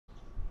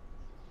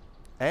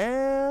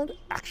And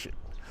action.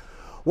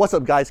 What's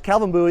up, guys?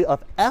 Calvin Bowie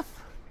of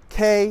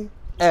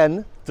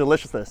FKN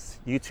Deliciousness.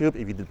 YouTube,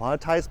 if you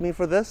demonetize me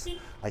for this,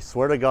 I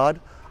swear to God,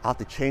 I'll have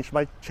to change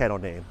my channel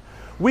name.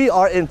 We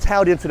are in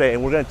Sautéed today,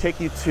 and we're going to take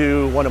you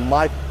to one of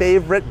my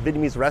favorite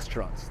Vietnamese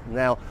restaurants.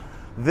 Now,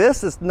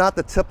 this is not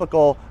the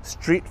typical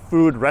street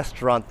food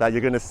restaurant that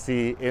you're going to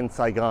see in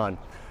Saigon.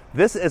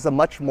 This is a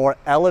much more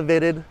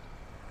elevated,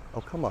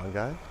 oh come on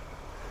guy,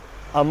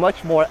 a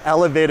much more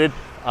elevated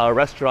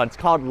restaurant. It's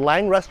called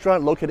Laang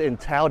Restaurant, located in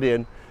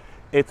Sautéed.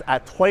 It's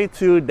at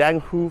 22 Dang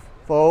Hu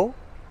Pho,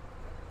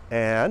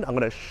 and I'm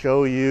going to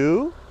show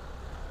you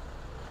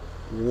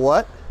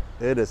what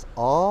it is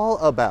all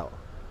about.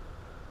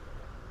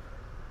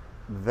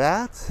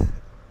 That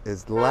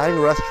is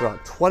Laang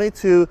Restaurant,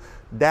 22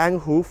 Dang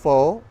Hu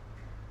Pho.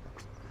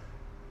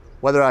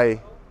 Whether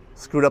I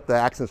screwed up the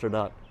accents or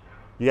not,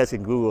 you guys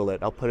can Google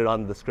it. I'll put it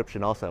on the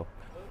description also.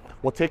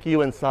 We'll take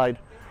you inside.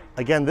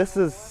 Again, this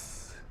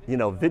is, you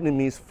know,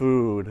 Vietnamese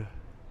food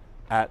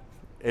at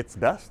its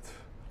best.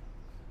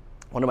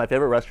 One of my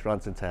favorite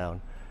restaurants in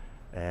town.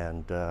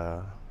 And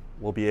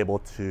we'll be able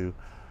to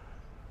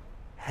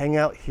hang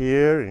out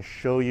here and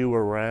show you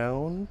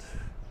around.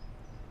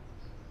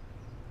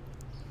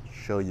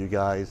 Show you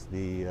guys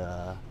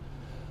the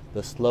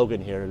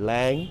slogan here,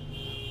 Laang,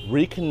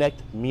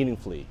 reconnect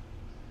meaningfully.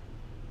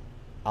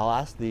 I'll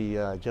ask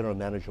the general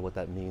manager what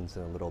that means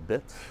in a little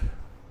bit.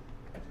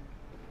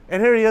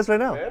 And here he is right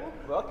now. Ben,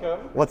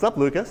 welcome. What's up,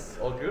 Lucas?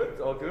 All good,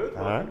 all good.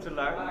 All Welcome right. to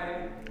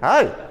Laang.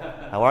 Hi.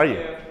 How are you?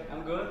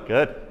 I'm good.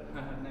 Good.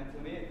 Nice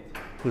to meet.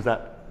 Who's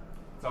that?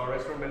 It's our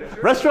restaurant manager.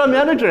 Restaurant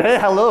manager. Hey,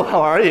 hello. How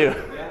are you?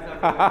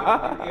 Yes,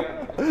 I'm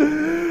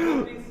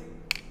good. Please.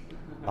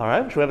 All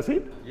right. Should we have a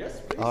seat?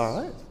 Yes, please. All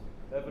right.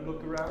 Have a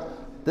look around.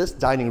 This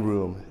dining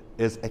room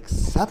is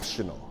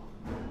exceptional.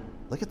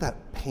 Look at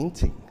that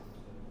painting.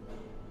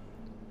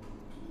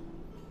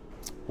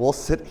 We'll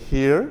sit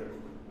here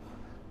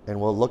and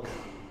we'll look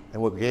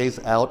and we'll gaze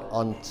out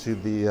onto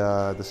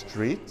the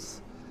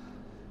streets.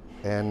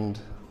 And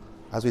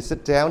as we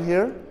sit down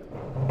here,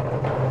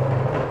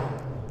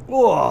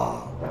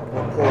 whoa,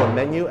 we'll pull a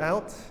menu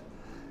out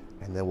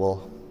and then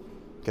we'll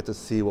get to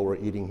see what we're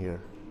eating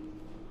here.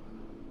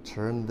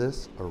 Turn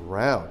this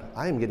around.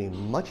 I am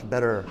getting much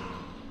better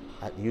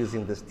at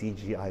using this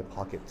DJI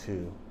Pocket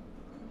 2,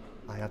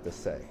 I have to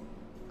say.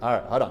 All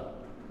right, hold on.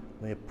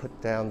 Let me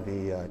put down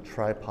the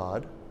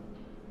tripod.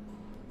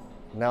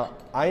 Now,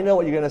 I know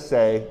what you're gonna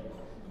say.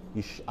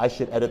 I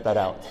should edit that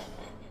out.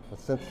 But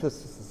since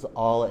this is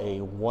all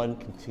a one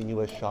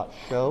continuous shot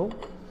show,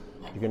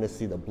 you're gonna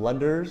see the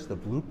blunders, the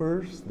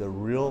bloopers, the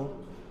real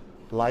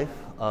life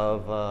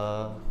of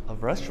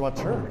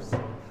restaurateurs.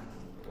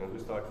 And we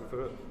start with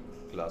a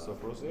glass of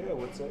rosé, I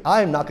would say.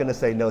 I'm not gonna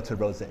say no to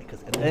rosé,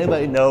 because if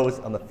anybody knows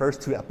on the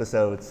first 2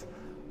 episodes,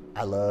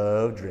 I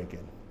love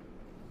drinking.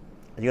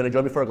 Are you gonna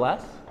join me for a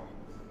glass?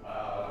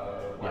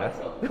 Yes.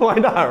 Why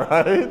not,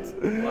 right?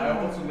 Well, I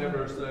also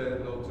never say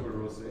no to a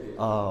rosé.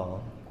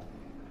 Oh.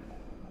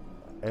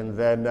 And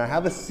then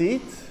have a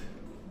seat,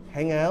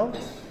 hang out.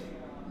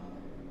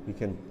 We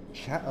can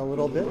chat a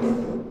little bit.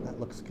 That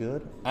looks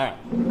good. All right.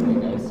 Hey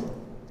guys.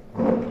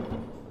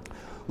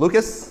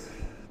 Lucas,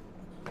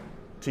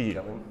 to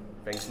you.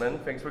 Thanks, man.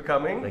 Thanks for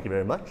coming. Thank you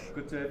very much.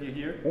 Good to have you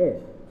here.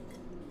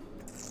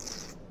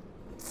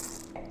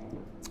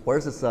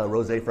 Where's this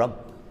rosé from?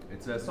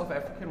 It's a South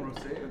African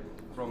rosé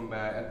from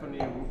Anthonij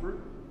and Rupert.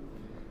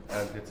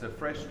 And it's a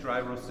fresh, dry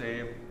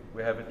rosé.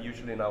 We have it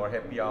usually in our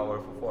happy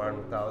hour for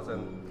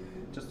 400,000.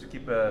 Just to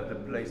keep the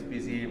place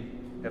busy,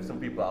 have some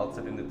people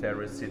outside in the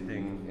terrace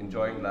sitting,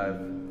 enjoying life,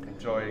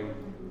 enjoying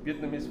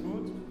Vietnamese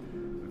food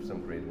with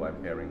some great wine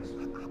pairings.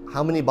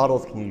 How many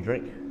bottles can you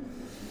drink?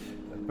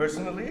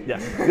 Personally?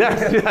 Yes,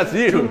 yes,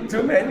 you.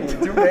 Too many.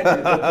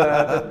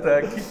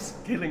 That keeps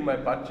killing my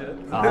budget.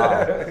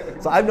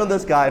 So I've known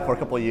this guy for a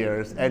couple of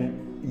years,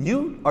 and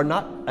you are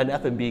not an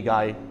F&B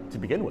guy to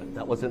begin with.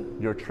 That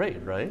wasn't your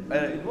trade, right?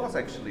 It was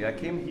actually. I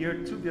came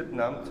here to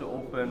Vietnam to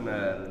open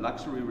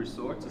luxury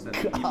resorts as an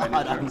F&B God,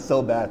 manager. I'm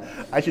so bad.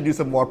 I should do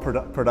some more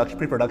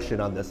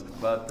pre-production on this.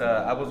 But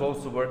I was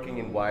also working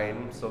in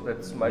wine, so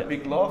that's my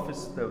big love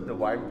is the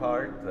wine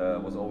part.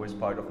 Was always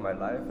part of my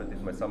life. I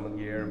did my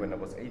sommelier when I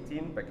was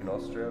 18 back in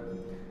Austria,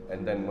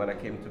 and then when I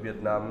came to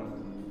Vietnam,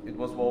 it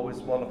was always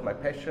one of my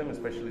passion,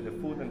 especially the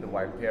food and the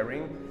wine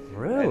pairing.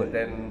 Really? And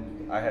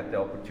then I had the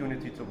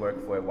opportunity to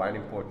work for a wine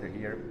importer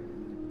here.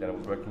 Then I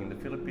was working in the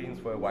Philippines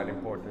for a wine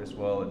importer as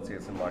well, in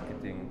sales and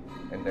marketing,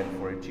 and then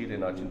for a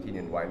Chilean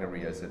Argentinian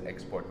winery as an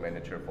export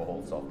manager for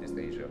whole Southeast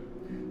Asia.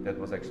 That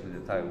was actually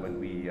the time when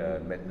we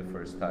met the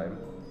first time.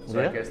 So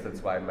Yeah. I guess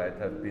that's why it might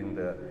have been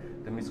the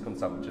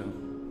misconsumption.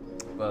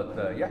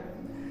 But yeah,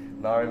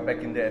 now I'm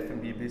back in the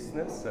F&B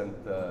business and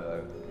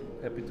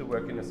happy to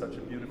work in such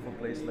a beautiful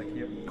place like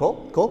here.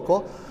 Cool, cool,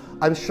 cool.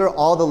 I'm sure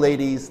all the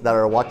ladies that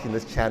are watching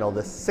this channel,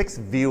 the 6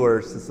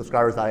 viewers and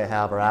subscribers that I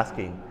have, are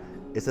asking,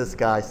 is this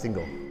guy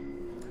single?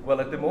 Well,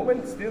 at the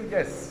moment, still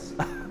yes.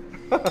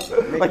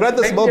 Like right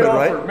this moment,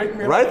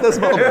 right? Right this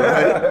moment,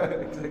 right?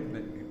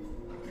 Exactly.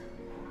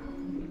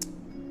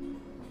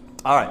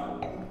 All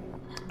right.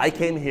 I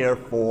came here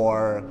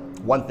for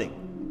one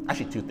thing,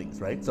 actually two things,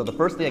 right? So the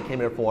first thing I came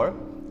here for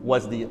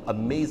was the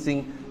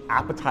amazing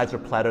appetizer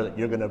platter that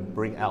you're gonna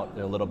bring out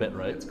in a little bit,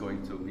 right? It's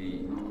going to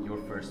be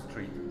your first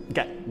treat.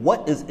 Okay,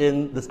 what is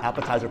in this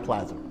appetizer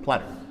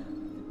platter?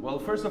 Well,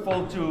 first of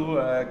all,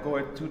 to go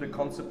into the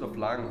concept of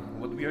Laang,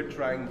 what we are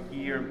trying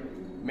here,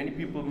 many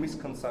people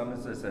misconstrue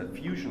this as a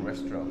fusion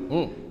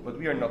restaurant, but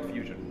we are not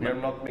fusion. We are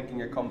not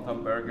making a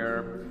Comte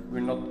burger. We're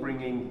not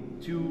bringing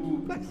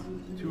two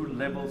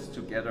levels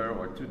together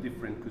or two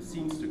different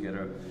cuisines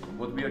together.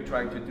 What we are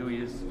trying to do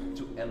is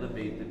to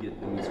elevate the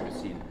Vietnamese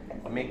cuisine,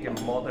 make a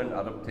modern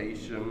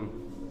adaptation.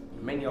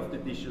 Many of the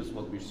dishes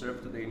what we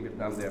serve today in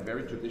Vietnam, they are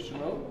very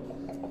traditional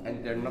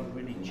and they're not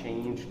really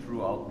changed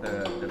throughout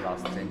the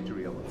last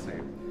century, I would say.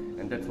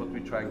 And that's what we're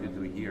trying to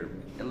do here.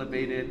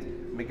 Elevate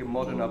it, make a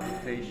modern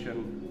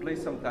adaptation, play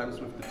sometimes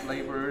with the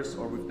flavors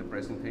or with the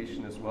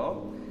presentation as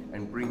well,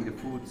 and bring the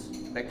foods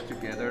back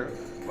together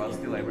while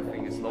still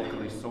everything is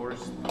locally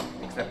sourced,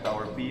 except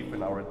our beef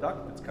and our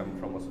duck that's coming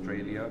from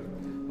Australia,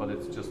 but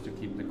it's just to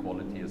keep the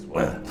quality as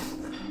well.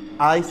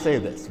 I say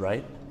this,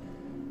 right?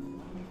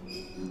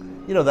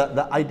 You know,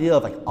 the idea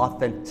of like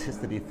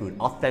authenticity food,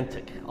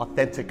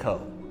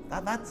 authentico,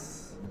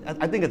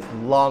 I think it's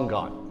long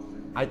gone.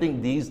 I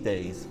think these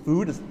days,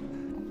 food is,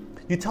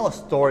 you tell a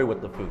story with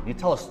the food, you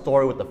tell a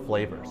story with the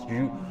flavors.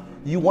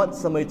 You want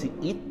somebody to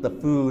eat the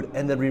food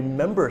and then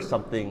remember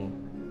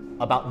something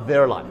about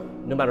their life,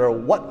 no matter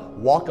what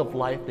walk of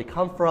life they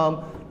come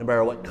from, no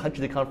matter what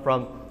country they come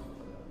from.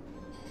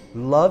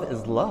 Love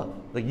is love.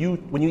 Like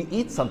when you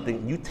eat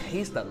something, you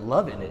taste that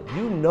love in it.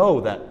 You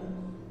know that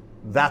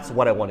that's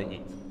what I want to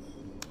eat.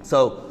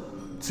 So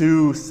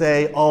to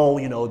say, oh,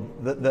 you know,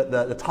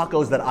 the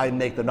tacos that I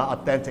make, they're not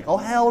authentic. Oh,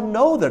 hell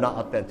no, they're not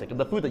authentic. And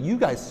the food that you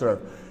guys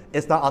serve,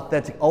 it's not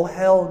authentic. Oh,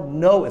 hell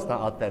no, it's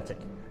not authentic.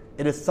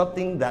 It is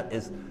something that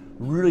is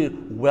really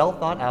well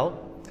thought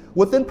out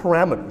within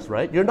parameters,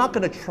 right? You're not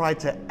going to try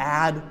to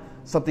add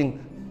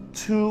something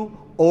too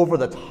over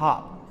the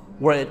top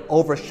where it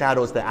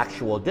overshadows the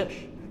actual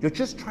dish. You're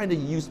just trying to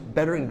use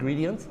better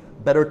ingredients,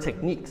 better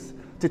techniques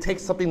to take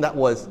something that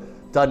was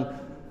done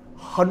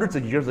hundreds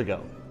of years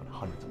ago,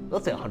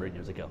 let's say 100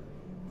 years ago,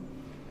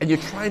 and you're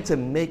trying to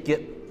make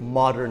it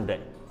modern day.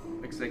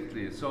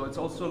 Exactly. So it's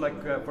also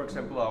like, for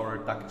example, our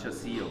duck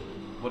chassil.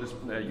 What is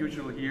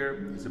usual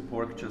here is a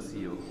pork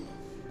chassil.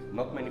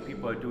 Not many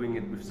people are doing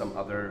it with some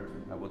other,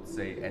 I would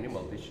say,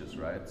 animal dishes,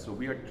 right? So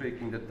we are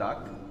taking the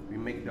duck, we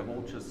make the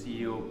whole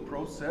chassil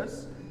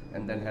process,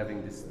 and then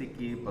having the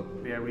sticky but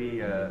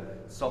very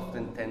soft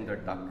and tender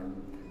duck.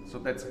 So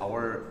that's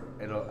our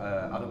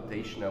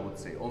adaptation, I would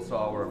say. Also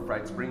our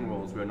fried spring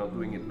rolls, we're not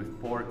doing it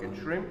with pork and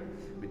shrimp,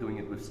 we're doing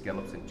it with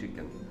scallops and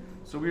chicken.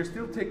 So we're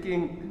still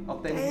taking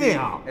authentic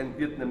and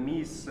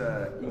Vietnamese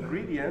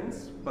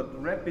ingredients,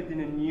 but wrap it in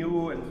a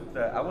new and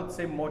I would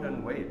say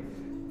modern way.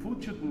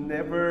 Food should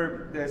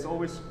never,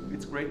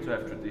 it's great to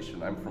have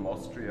tradition. I'm from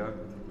Austria,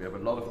 we have a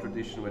lot of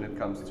tradition when it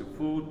comes to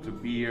food, to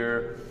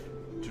beer,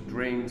 to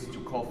drinks,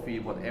 to coffee,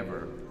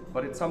 whatever.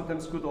 But it's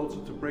sometimes good also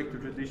to break the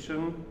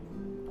tradition,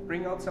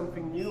 bring out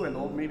something new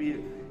and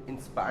maybe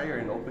inspire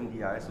and open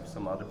the eyes of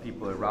some other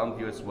people around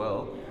you as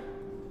well,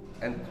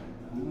 and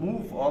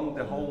move on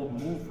the whole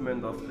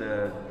movement of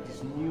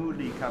this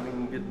newly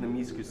coming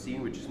Vietnamese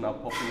cuisine, which is now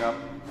popping up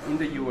in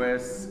the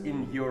US,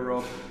 in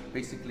Europe,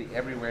 basically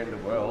everywhere in the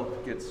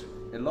world. Gets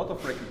a lot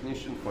of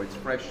recognition for its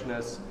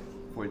freshness,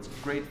 for its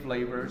great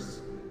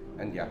flavors,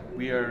 and yeah,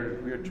 we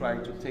are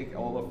trying to take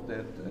all of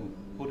that and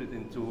put it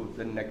into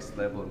the next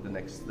level and the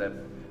next step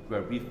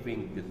where we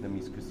think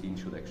Vietnamese cuisine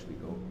should actually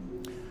go.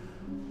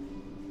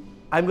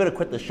 I'm going to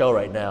quit the show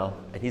right now,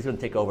 and he's going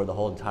to take over the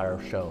whole entire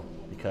show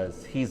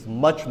because he's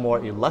much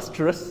more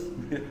illustrious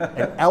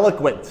and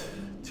eloquent,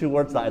 two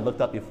words that I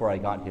looked up before I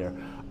got here,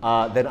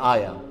 than I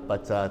am.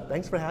 But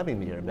thanks for having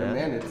me here, man.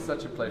 Man, it's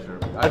such a pleasure.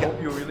 I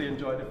hope you really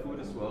enjoy the food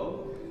as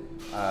well.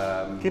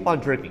 Keep on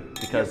drinking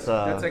because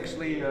yes, that's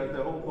actually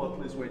the whole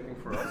bottle is waiting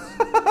for us.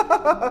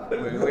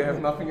 we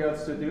have nothing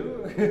else to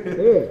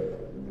do.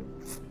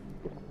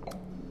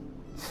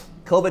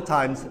 COVID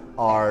times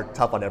are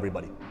tough on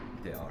everybody.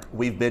 They are.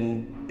 We've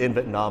been in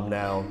Vietnam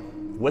now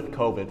with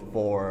COVID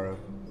for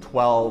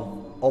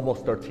 12,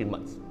 almost 13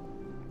 months.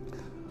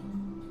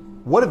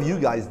 What have you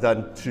guys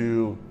done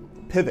to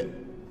pivot,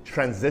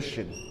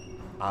 transition,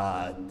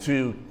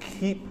 to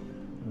keep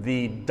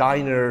the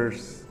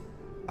diners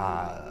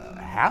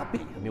happy?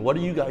 I mean, what are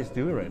you guys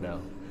doing right now?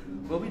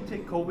 Well, we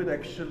take COVID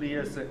actually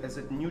as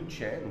a new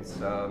chance.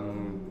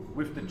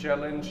 With the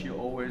challenge, you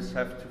always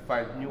have to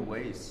find new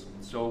ways.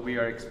 So we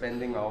are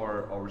expanding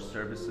our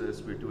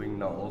services. We're doing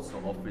now also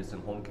office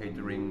and home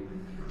catering.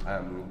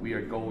 We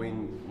are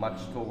going much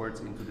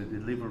towards into the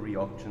delivery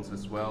options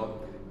as well.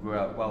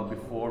 While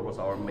before was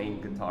our main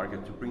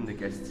target to bring the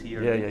guests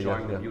here and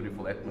enjoying the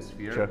beautiful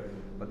atmosphere. Sure.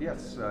 But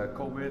yes,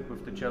 COVID,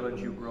 with the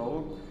challenge you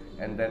grow.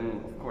 And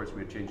then, of course,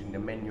 we're changing the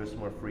menus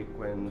more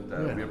frequent.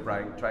 We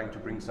are trying to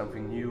bring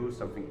something new,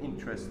 something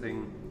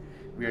interesting.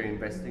 We are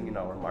investing in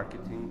our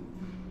marketing.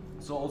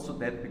 So also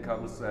that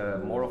becomes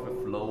more of a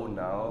flow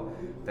now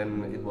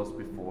than it was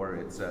before.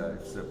 It's a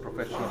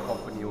professional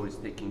company who is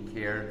taking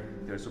care.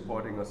 They're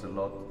supporting us a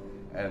lot,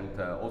 and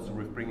also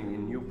with bringing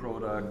in new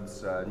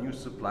products, new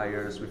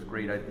suppliers with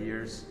great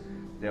ideas.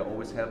 They're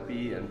always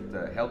happy and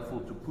helpful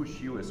to push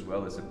you as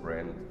well as a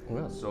brand.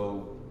 Yeah.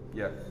 So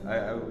yeah,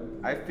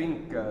 I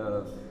think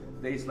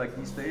days like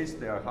these days,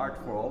 they are hard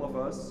for all of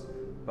us,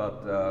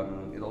 but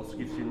it also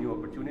gives you a new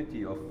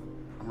opportunity of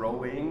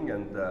growing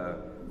and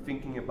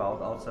thinking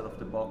about outside of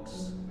the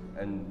box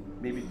and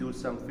maybe do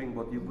something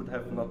what you would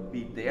have not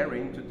be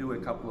daring to do a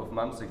couple of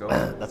months ago.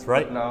 That's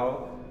right. But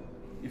now,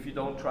 if you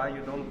don't try,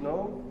 you don't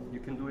know. You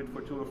can do it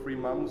for 2 or 3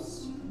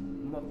 months.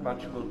 Not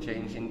much will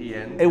change in the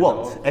end. It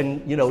won't.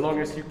 And you know, as long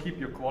as you keep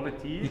your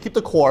quality. You keep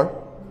the core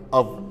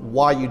of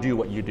why you do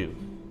what you do.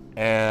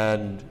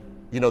 And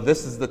you know,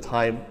 this is the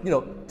time, you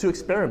know, to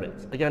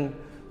experiment. Again,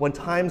 when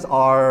times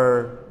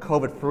are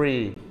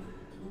COVID-free,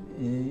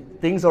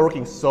 things are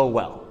working so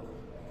well.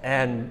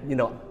 And you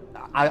know,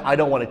 I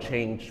don't want to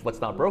change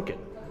what's not broken.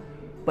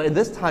 But in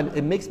this time,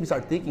 it makes me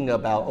start thinking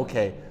about,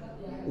 okay,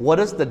 what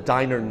does the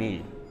diner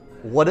need?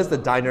 What is the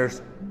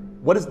diner's,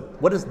 what is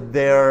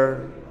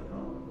their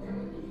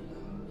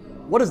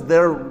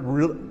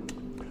real,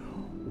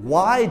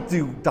 why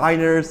do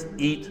diners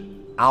eat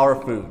our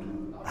food?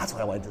 That's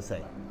what I wanted to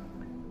say.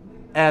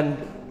 And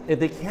if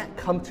they can't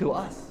come to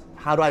us,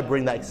 how do I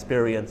bring that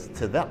experience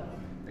to them?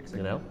 Exactly.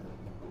 You know?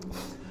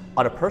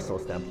 On a personal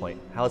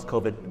standpoint, how has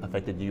COVID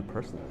affected you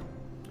personally?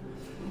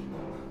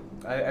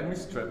 I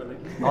miss traveling.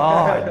 Oh,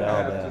 I know,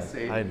 I have man. to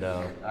say. I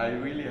know. I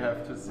really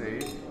have to say.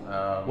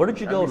 Where did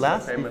you I go miss my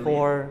last family.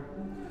 before?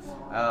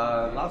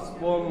 Last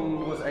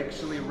one was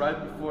actually right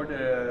before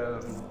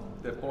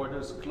the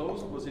borders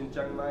closed. Was in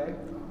Chiang Mai.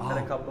 Had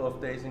a couple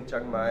of days in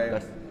Chiang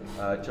Mai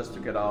just to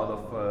get out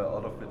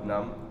of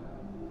Vietnam.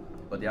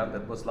 But yeah,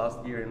 that was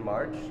last year in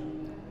March,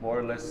 more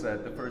or less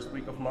the first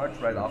week of March,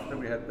 right after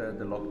we had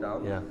the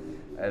lockdown. Yeah.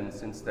 And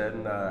since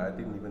then, I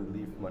didn't even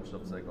leave much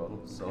of Saigon.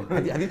 So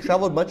Have you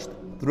traveled much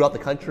throughout the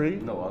country?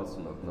 no, also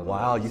not. No,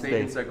 Wow, you stayed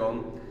in stayed.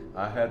 Saigon.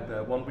 I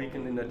had 1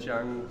 weekend in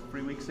Chiang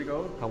 3 weeks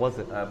ago. How was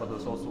it? But it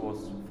was also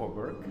for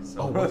work.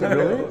 So Oh, was it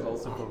really? it was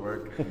also for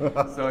work.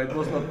 So it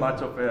was not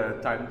much of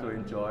a time to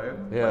enjoy.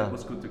 Yeah. But it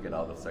was good to get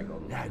out of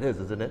Saigon. Yeah, it is,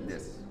 isn't it?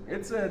 Yes,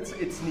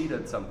 it's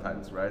needed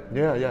sometimes, right?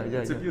 Yeah.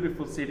 It's a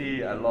beautiful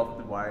city. I love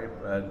the vibe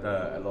and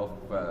I love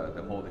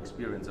the whole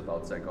experience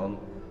about Saigon.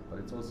 But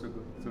it's also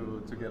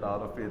good to get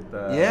out of it.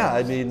 Yeah,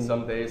 I mean,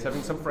 some days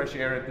having some fresh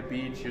air at the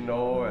beach, you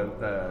know,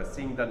 and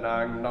seeing Da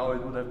Nang. Now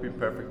it would have been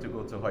perfect to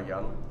go to Hoi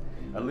An.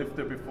 I lived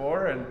there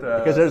before, and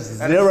because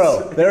there's and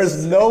zero. There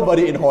is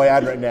nobody in Hoi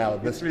An right now.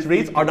 The It's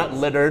streets are not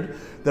ridiculous. littered.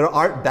 There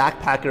aren't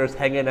backpackers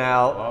hanging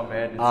out. Oh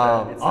man, it's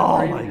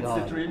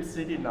my the dream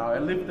city now. I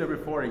lived there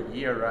before a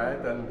year,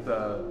 right? And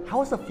How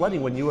was the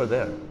flooding when you were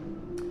there?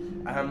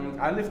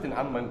 I lived in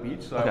An Mang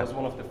Beach, so Okay. I was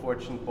one of the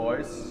fortunate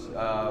boys.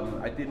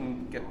 I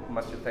didn't get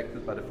much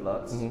affected by the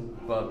floods,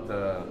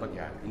 but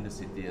yeah, in the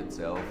city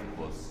itself, it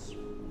was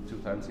 2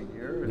 times a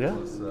year. It Yeah.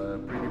 was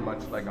pretty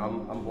much like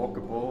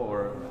unwalkable.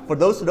 Or For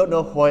those who don't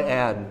know Hoi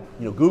An,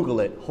 you know, Google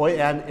it. Hoi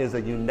An is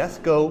a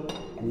UNESCO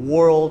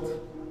World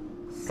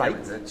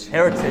Site,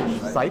 Heritage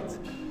Right. Site,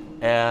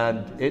 and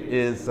it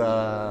is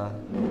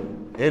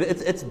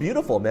it's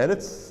beautiful, man. You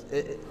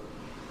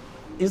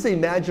just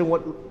imagine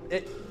what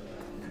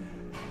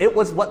it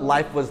was what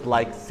life was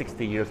like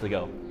 60 years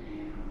ago.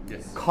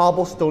 yes,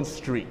 Cobblestone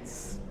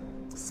streets,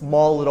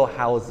 small little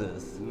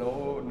houses,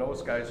 no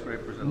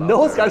skyscrapers allowed. no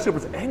there.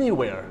 skyscrapers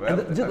anywhere. Well,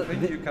 And I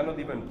think you cannot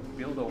even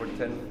build over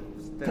 10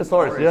 10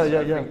 stories, yeah.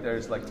 I think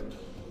there's like,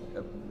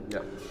 yeah.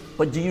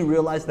 But do you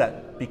realize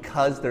that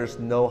because there's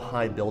no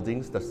high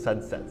buildings, the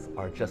sunsets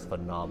are just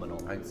phenomenal?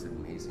 It's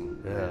amazing.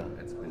 Yeah.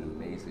 It's been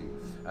amazing.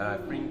 And I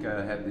think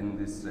I had in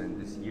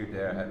this year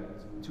there, I had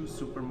 2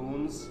 super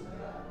moons.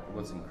 It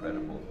was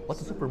incredible.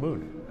 What's a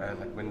supermoon?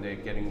 Like when they're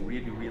getting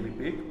really, really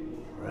big.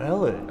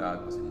 Really?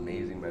 It was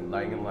amazing, man.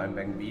 Lying in Lime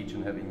Bank Beach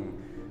and having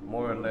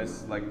more or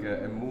less like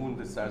a moon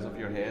the size of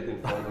your head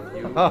in front of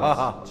you.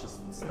 It's just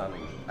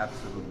stunning.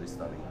 Absolutely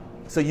stunning.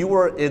 So you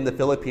were in the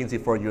Philippines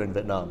before you were in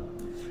Vietnam.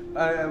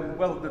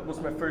 Well, that was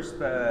my first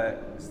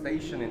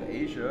station in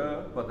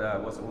Asia, but I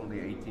was only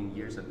 18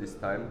 years at this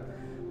time.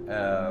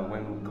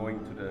 When going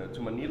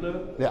to Manila,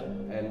 Yeah.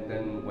 and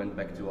then went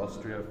back to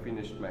Austria,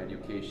 finished my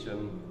education,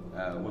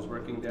 was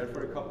working there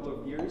for a couple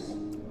of years,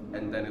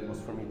 and then it was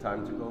for me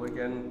time to go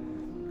again.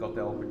 Got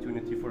the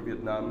opportunity for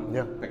Vietnam,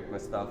 Yeah. packed my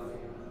stuff,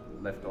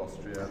 left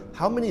Austria.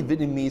 How many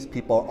Vietnamese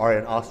people are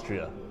in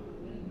Austria?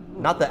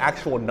 Not the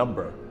actual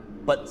number,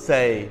 but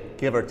say,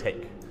 give or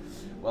take.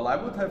 Well, I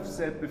would have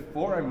said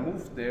before I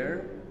moved there,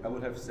 I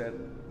would have said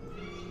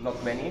not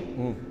many.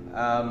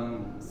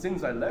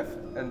 Since I left,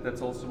 and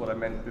that's also what I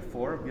meant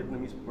before,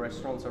 Vietnamese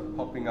restaurants are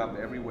popping up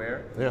everywhere.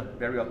 Yeah.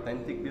 Very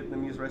authentic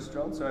Vietnamese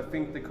restaurants. So I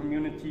think the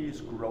community is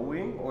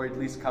growing, or at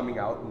least coming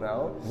out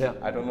now. Yeah.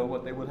 I don't know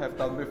what they would have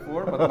done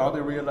before, but now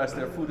they realize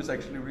their food is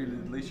actually really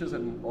delicious,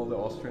 and all the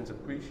Austrians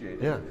appreciate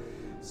it. Yeah.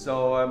 So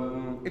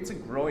it's a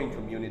growing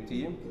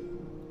community.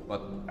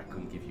 but I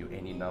couldn't give you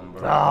any number.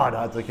 Oh,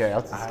 no, it's okay.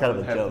 That's just kind of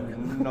a have joke.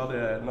 Not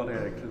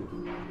a clue.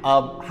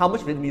 How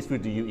much Vietnamese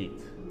food do you eat?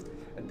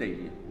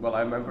 Daily. Well,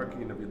 I'm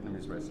working in a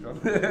Vietnamese restaurant,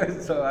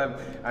 so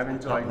I'm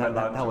enjoying my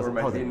lunch or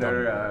my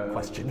dinner. A dumb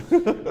question.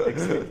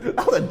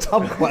 That was a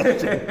dumb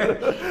question.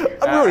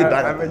 I'm really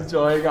bad at I'm this.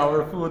 enjoying our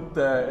food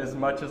as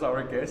much as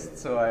our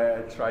guests, so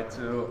I try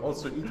to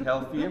also eat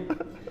healthy.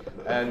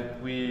 And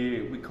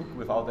we cook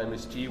without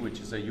MSG, which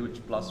is a huge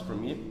plus for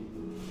me.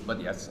 But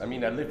yes, I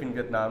mean, I live in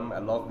Vietnam. I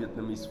love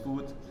Vietnamese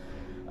food.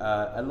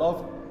 I love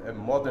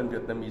modern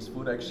Vietnamese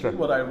food actually.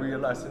 Sure. What I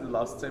realized in the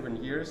last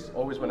 7 years,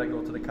 always when I go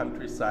to the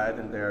countryside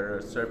and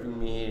they're serving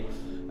me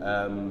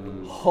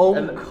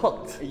Home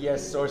cooked.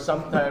 Yes, or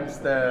sometimes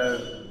their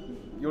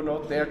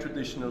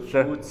traditional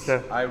Sure, foods.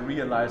 sure. I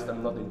realized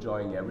I'm not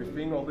enjoying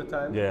everything all the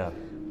time. Yeah.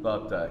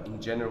 But in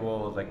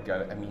general,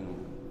 I mean,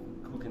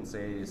 who can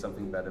say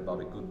something bad about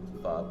a good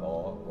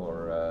pho or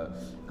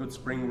good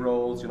spring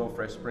rolls? You know,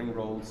 fresh spring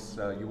rolls.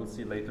 You will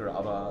see later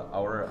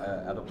our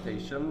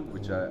adaptation,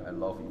 which I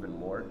love even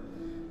more.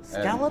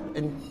 Scallop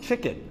and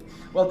chicken.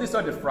 Well, these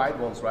are the fried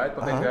ones, right?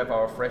 But then you have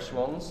our fresh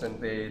ones, and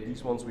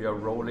these ones we are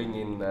rolling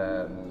in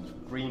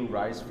green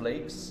rice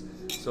flakes.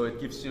 So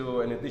it gives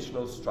you an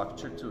additional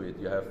structure to it.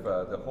 You have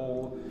the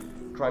whole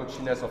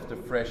crunchiness of the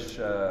fresh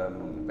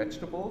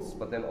vegetables,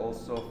 but then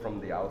also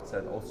from the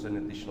outside, also an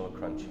additional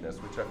crunchiness,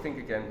 which I think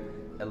again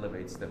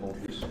elevates the whole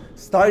dish.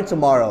 Starting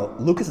tomorrow,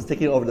 Lucas is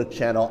taking over the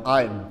channel.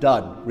 I'm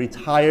done.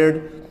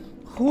 Retired.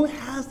 Who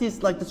has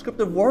these like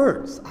descriptive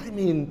words? I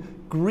mean,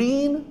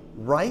 green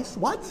rice,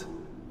 what?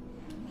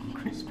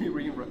 Crispy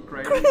green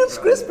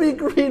Crispy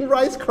green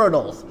rice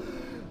kernels.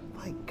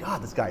 My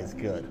God, this guy is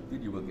good.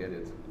 You will get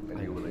it, and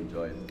you will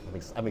enjoy it.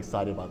 I'm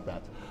excited about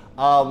that.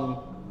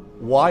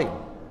 Wine.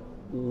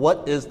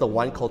 What is the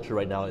wine culture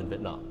right now in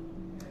Vietnam?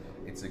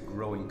 It's a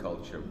growing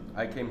culture.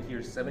 I came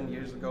here 7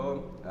 years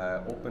ago,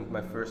 opened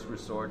my first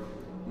resort.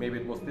 Maybe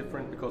it was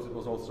different because it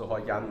was also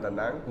Hoi An Da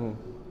Nang.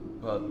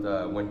 But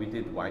when we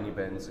did wine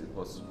events, it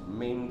was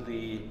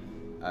mainly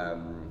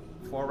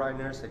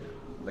foreigners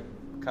like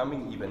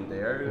coming even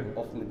there.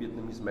 Often the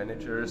Vietnamese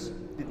managers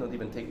did not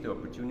even take the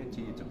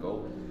opportunity to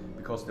go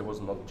because there was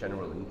not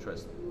general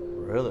interest.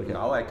 Really? Okay.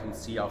 Now I can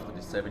see after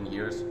the 7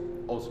 years,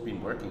 also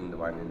been working in the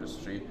wine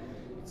industry,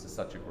 it's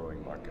such a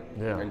growing market.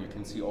 Yeah. And you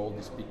can see all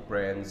these big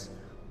brands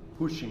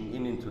pushing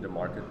into the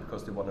market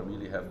because they want to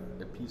really have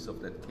a piece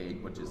of that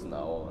cake, which is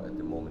now at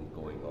the moment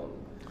going on.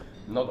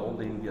 Not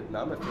only in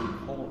Vietnam, I think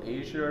whole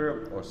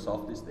Asia or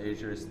Southeast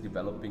Asia is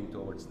developing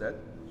towards that.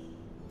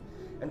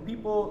 And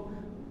people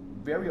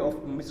very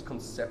often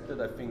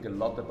misconcepted, I think, a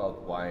lot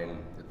about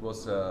wine. It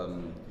was,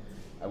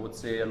 I would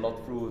say, a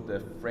lot through the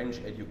French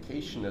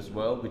education as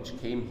well, which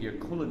came here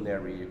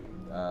culinary,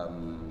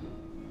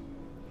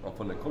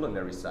 from the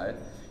culinary side.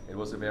 It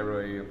was a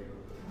very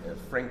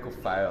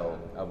Francophile,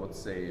 I would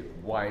say,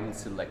 wine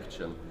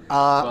selection.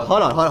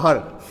 Hold on.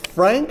 Francophile.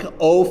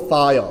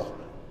 Francophile.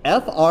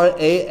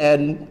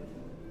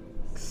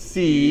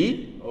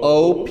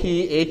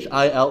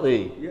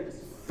 Yes.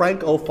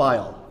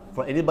 Francophile.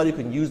 For anybody who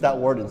can use that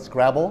word in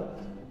Scrabble,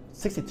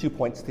 62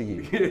 points to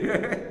you.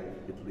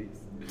 At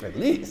least. At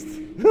least.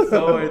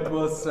 So it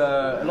was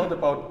a lot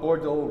about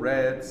Bordeaux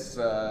reds,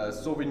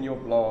 Sauvignon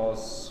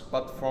Blancs,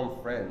 but from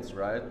France,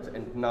 right?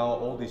 And now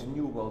all these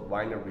new world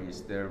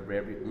wineries, they're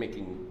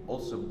making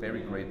also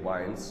very great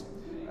wines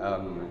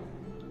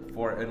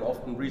for an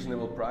often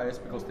reasonable price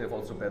because they have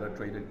also better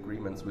trade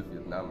agreements with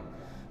Vietnam.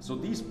 So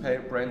these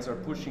brands are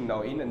pushing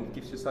now in, and it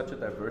gives you such a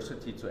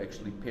diversity to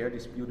actually pair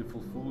this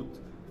beautiful food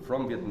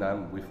from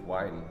Vietnam with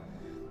wine.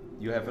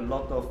 You have a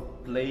lot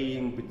of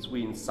playing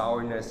between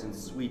sourness and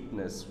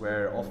sweetness,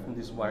 where often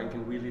this wine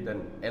can really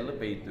then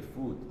elevate the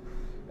food.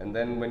 And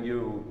then when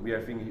we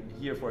are thinking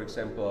here, for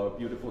example, our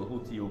beautiful Hủ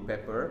Tiếu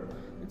pepper.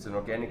 It's an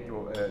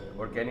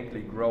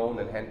organically grown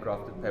and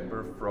handcrafted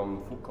pepper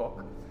from Phu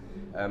Quoc.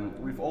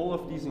 With all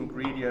of these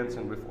ingredients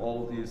and with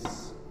all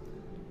these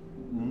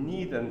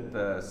neat and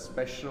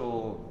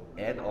special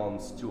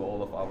add-ons to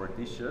all of our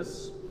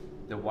dishes,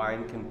 the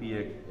wine can be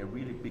a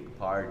really big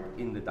part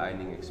in the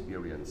dining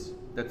experience.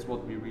 That's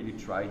what we really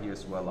try here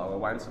as well. Our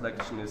wine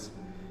selection is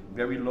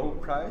very low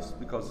priced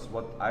because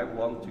what I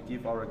want to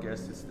give our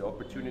guests is the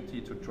opportunity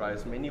to try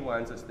as many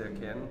wines as they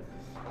can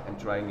and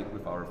trying it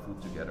with our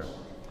food together.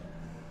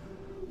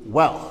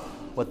 Well,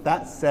 with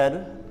that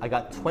said, I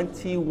got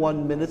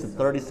 21 minutes and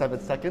 37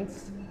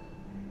 seconds.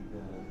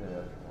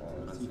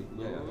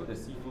 The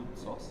seafood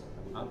sauce.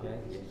 Okay.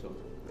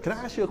 Can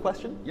I ask you a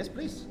question? Yes,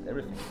 please.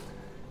 Everything.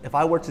 If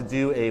I were to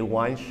do a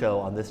wine show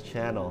on this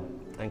channel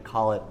and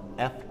call it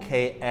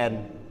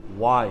FKN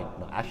Wine,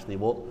 no, actually,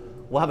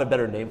 we'll have a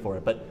better name for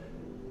it, but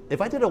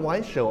if I did a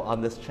wine show on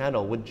this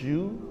channel, would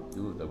you?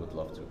 Dude, I would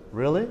love to.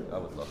 Really? I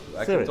would love to.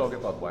 I Serious? can talk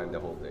about wine the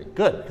whole day.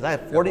 Good, because I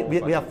have 40.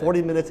 We have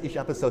 40 minutes each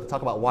episode to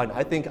talk about wine.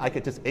 I think I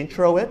could just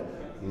intro it,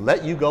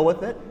 let you go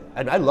with it.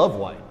 And I love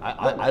wine.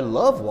 I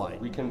love wine.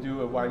 We can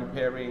do a wine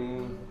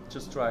pairing,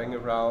 just trying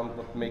around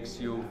what makes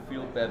you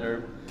feel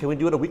better. Can we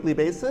do it on a weekly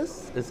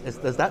basis?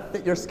 Does that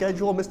fit your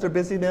schedule, Mr.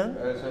 Busy Man?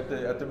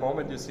 So at the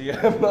moment, you see,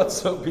 I'm not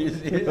so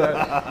busy.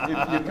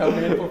 If you come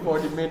in for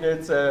 40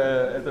 minutes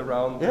at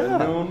around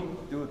noon,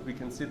 we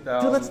can sit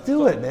down. Dude, let's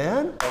do it,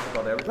 man. Talk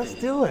about everything. Let's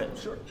do it.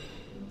 Sure.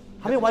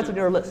 How many wines on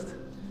your list?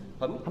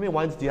 Pardon? How many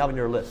wines do you have on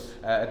your list?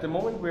 At the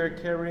moment, we're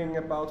carrying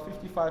about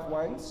 55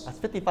 wines. That's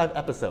 55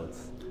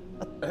 episodes.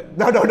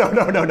 No.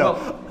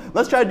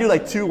 Let's try to do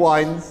like 2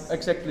 wines.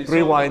 Exactly. 3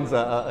 so wines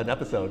an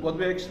episode. What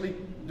we're actually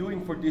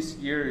doing for this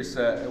year is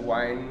a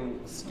wine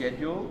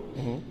schedule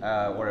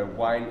or a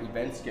wine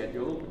event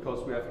schedule,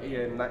 because we have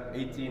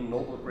 18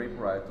 noble grape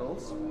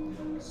varietals,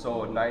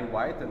 so 9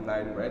 white and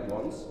 9 red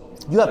ones.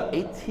 You have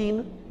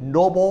 18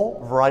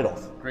 noble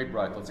varietals. Grape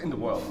varietals in the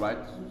world, right?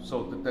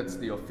 So that's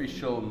the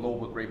official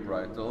noble grape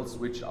varietals,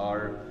 which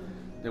are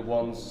the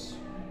ones.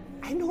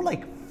 I know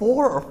like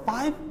 4 or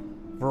 5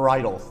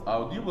 varietals.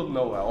 You will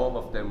know all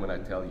of them when I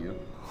tell you.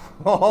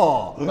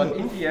 Oh. But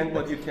in the end,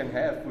 what you can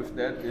have with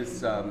that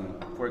is,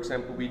 for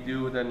example,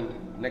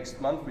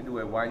 next month we do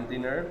a wine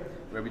dinner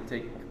where we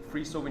take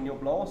 3 Sauvignon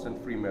Blancs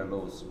and 3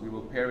 Merlots. We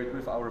will pair it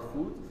with our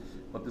food,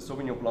 but the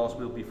Sauvignon Blancs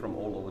will be from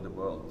all over the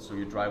world. So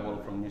you try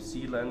one from New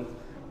Zealand,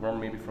 one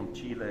maybe from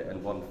Chile,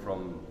 and one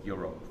from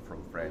Europe,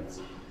 from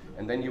France.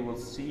 And then you will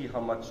see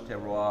how much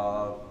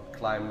terroir,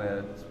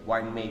 climate,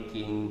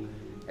 winemaking,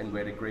 and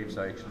where the grapes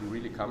are actually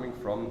really coming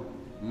from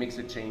makes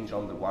a change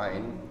on the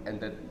wine, and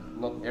that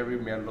not every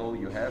Merlot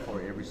you have or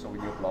every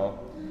Sauvignon Blanc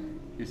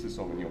is a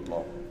Sauvignon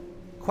Blanc.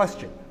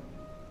 Question.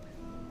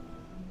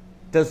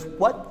 Does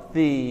what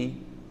the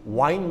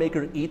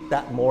winemaker eat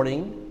that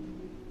morning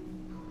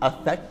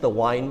affect the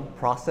wine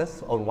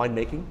process on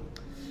winemaking?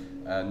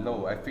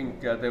 No, I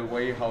think the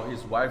way how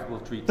his wife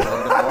will treat him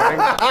in the morning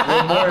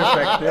will more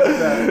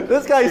effective.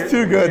 This guy's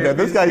too good, man.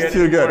 This guy's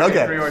too good.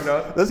 Okay. Or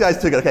not. This guy's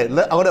too good. Okay,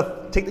 I'm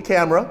gonna take the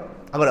camera.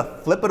 I'm gonna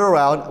flip it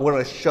around. We're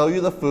gonna show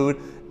you the food,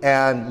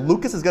 and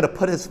Lucas is gonna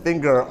put his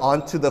finger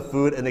onto the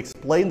food and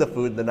explain the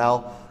food, and then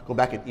I'll go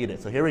back and eat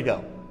it. So here we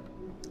go.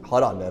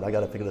 Hold on, man. I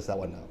gotta figure this out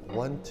one now.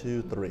 1,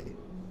 2, 3.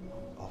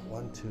 Oh,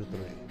 1, 2, 3.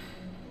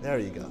 There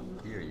you go.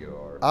 Here you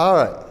are. All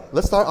right.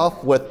 Let's start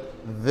off with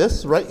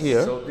this right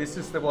here. So this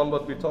is the one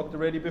what we talked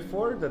already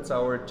before. That's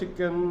our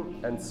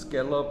chicken and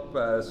scallop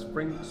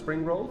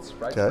spring rolls,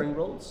 fried spring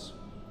rolls.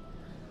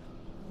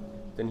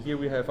 Then here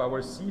we have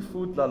our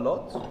seafood la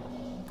lotte.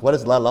 What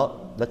is la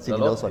lotte? Let's see if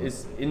you know this one.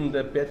 Is in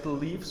the betel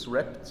leaves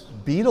wrapped.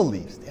 Betel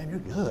leaves. Damn, you're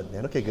good,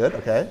 man. Okay, good.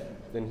 Okay.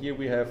 Then here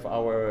we have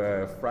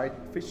our fried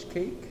fish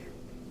cake,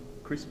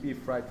 crispy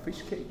fried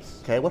fish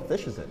cakes. Okay, what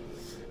fish is it?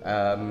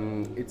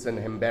 It's an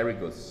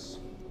hembaragus.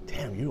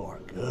 Damn, you are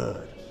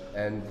good.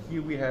 And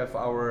here we have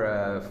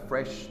our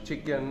fresh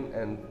chicken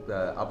and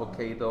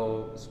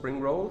avocado spring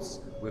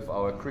rolls with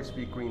our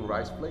crispy green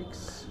rice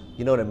flakes.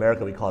 You know, in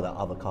America we call that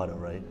avocado,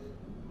 right?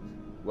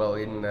 Well,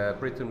 in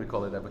Britain we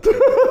call it avocado.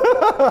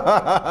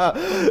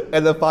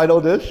 And the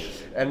final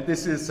dish? And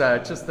this is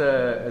just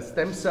a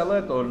stem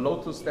salad or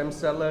lotus stem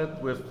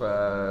salad with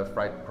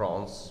fried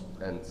prawns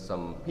and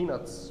some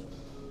peanuts.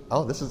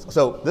 Oh, this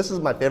is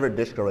my favorite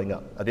dish growing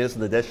up. I mean, this is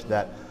the dish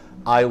that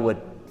I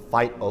would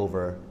fight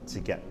over to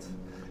get.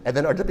 And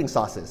then our dipping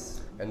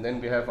sauces. And then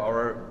we have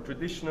our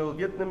traditional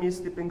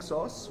Vietnamese dipping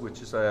sauce,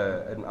 which is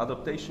an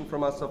adaptation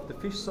from us of the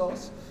fish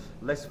sauce.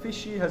 Less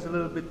fishy, has a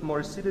little bit more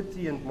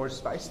acidity and more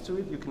spice to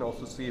it. You can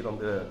also see it on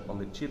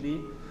the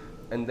chili.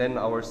 And then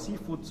our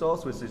seafood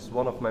sauce, which is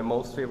one of my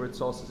most favorite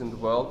sauces in the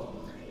world.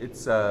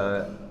 It's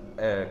a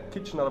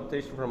kitchen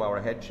adaptation from our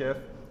head chef,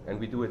 and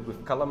we do it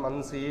with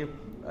calamansi,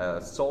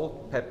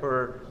 salt,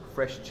 pepper,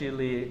 fresh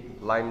chili,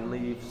 lime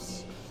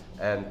leaves,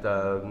 and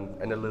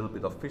a little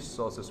bit of fish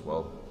sauce as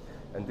well.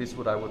 And this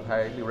I would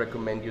highly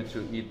recommend you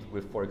to eat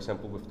with, for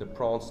example, with the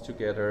prawns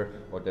together,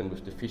 or then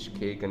with the fish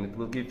cake, and it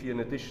will give you an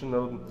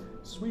additional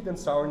sweet and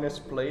sourness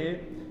play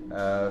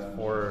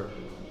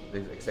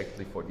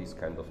exactly for these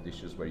kind of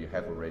dishes where you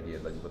have already a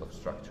little bit of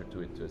structure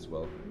to it as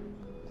well.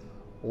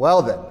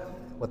 Well then,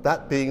 with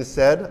that being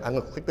said, I'm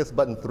gonna click this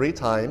button 3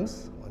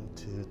 times. 1,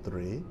 2,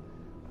 3.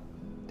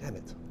 Damn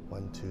it.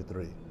 1, 2,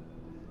 3.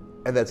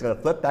 And then it's gonna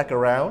flip back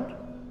around,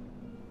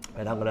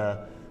 and I'm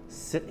gonna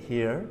sit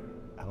here.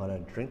 I'm gonna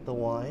drink the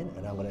wine,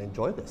 and I'm gonna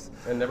enjoy this.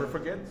 And never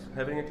forget,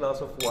 having a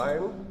glass of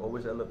wine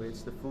always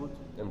elevates the food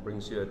and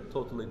brings you a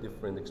totally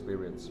different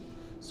experience.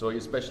 So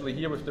especially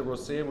here with the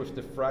rosé, with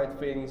the fried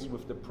things,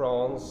 with the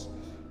prawns,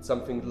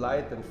 something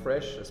light and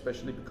fresh,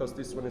 especially because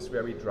this one is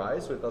very dry,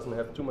 so it doesn't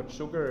have too much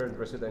sugar and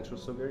residential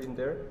sugar in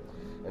there,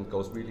 and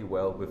goes really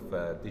well with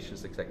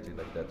dishes exactly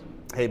like that.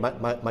 Hey,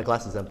 my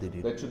glass is empty,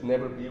 dude. That should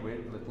never be.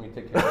 Wait, let me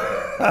take care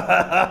of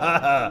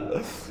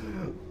that.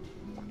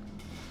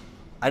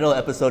 I know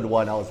episode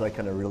 1, I was like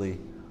kind of really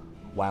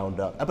wound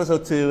up.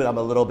 Episode 2, I'm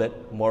a little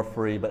bit more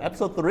free, but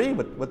episode 3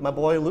 with my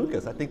boy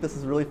Lucas, I think this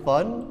is really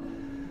fun.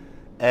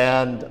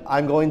 And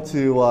I'm going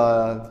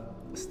to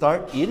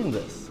start eating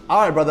this.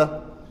 All right,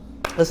 brother.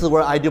 This is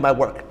where I do my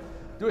work.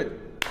 Do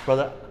it.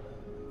 Brother,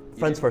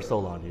 Friends for so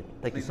long, dude.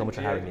 Thank you so much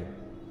for having me. enjoy.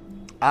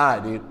 All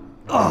right, dude.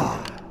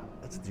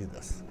 Let's do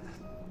this.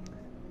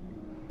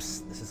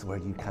 Psst, this is where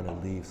you kind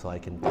of leave so I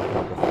can talk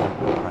about the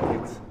food in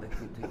private. Let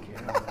me take care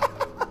of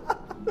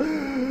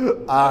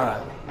it. All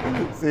right.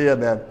 See ya,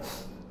 man.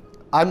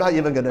 I'm not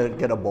even gonna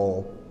get a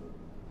bowl.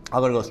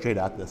 I'm gonna go straight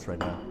at this right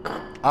now.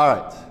 All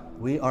right.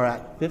 We are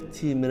at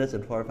 15 minutes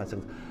and 45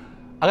 seconds.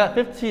 I got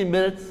 15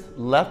 minutes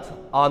left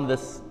on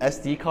this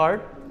SD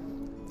card.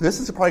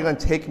 This is probably gonna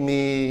take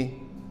me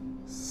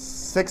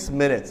 6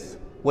 minutes,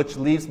 which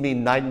leaves me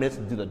 9 minutes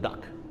to do the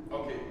duck.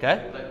 Okay.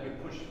 Okay? Let me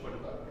push for the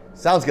duck.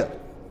 Sounds good.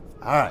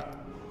 All right.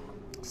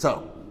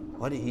 So,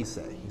 what did he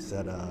say? He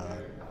said,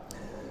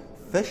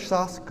 fish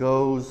sauce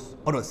goes,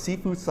 oh no,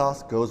 seafood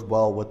sauce goes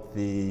well with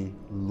the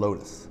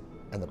lotus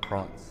and the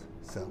prawns.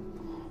 So,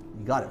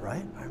 you got it,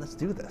 right? All right, let's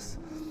do this.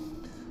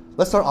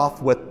 Let's start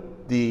off with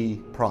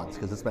the prawns,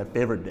 because it's my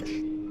favorite dish.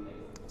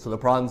 So the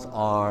prawns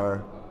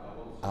are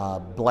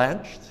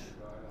blanched.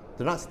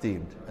 They're not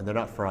steamed, and they're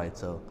not fried,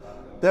 so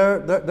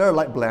they're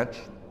light blanch.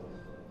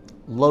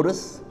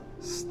 Lotus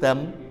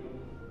stem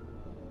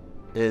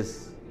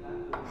is,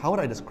 how would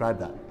I describe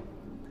that?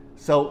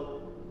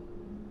 So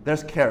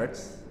there's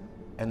carrots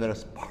and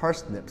there's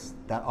parsnips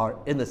that are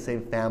in the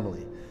same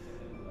family.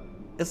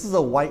 This is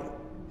a white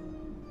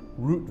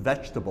root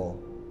vegetable,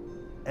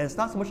 and it's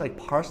not so much like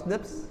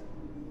parsnips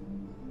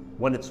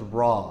when it's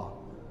raw,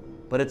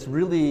 but it's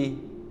really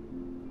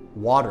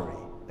watery.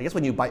 I guess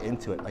when you bite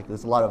into it, like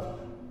there's a lot of,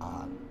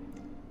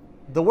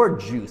 the word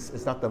juice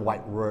is not the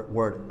right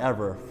word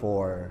ever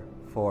for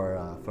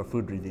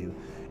food review.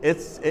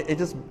 It's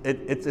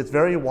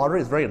very watery,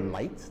 it's very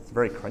light, it's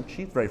very crunchy,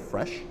 it's very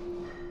fresh.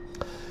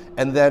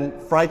 And then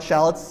fried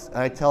shallots, and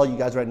I tell you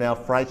guys right now,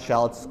 fried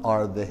shallots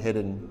are the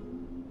hidden,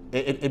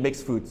 it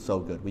makes food so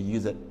good. We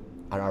use it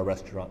at our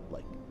restaurant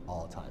like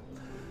all the time.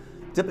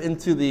 Dip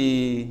into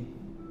the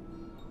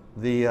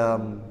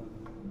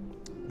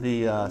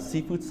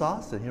seafood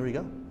sauce, and here we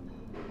go.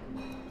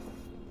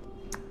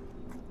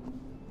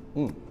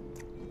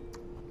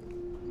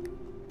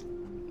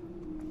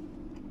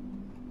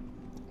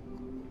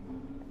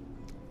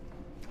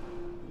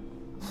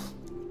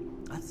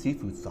 That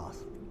seafood sauce,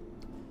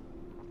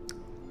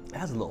 it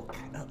has a little,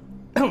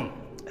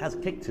 it has a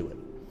kick to it.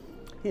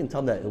 He didn't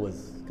tell me that it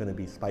was going to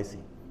be spicy.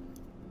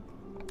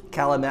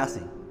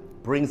 Calamassi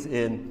brings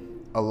in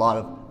a lot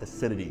of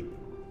acidity.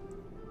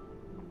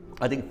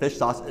 I think fish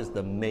sauce is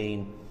the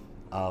main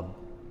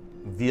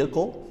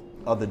vehicle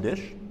of the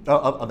dish,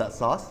 of that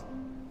sauce.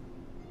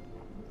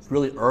 It's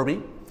really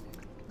herby.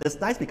 It's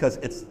nice because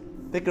it's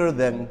thicker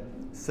than,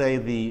 say,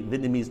 the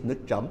Vietnamese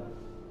nước chấm,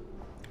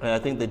 and I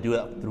think they do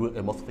it through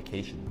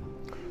emulsification.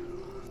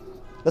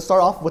 Let's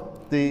start off with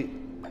the,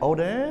 oh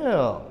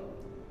damn.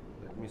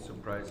 Let me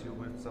surprise you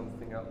with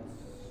something else.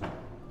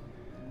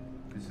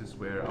 This is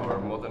where our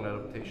modern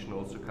adaptation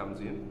also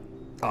comes in.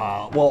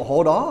 Well,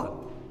 hold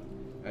on.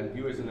 And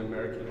you as an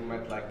American, you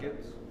might like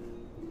it.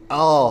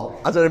 Oh,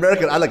 as an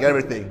American, I like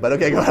everything, but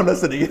okay, I'm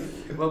listening.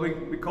 Well,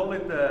 we call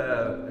it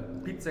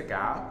pizza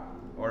gà,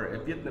 or a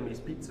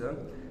Vietnamese pizza.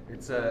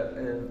 It's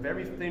a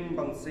very thin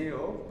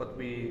banseo, but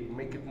we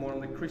make it more on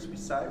the crispy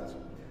side.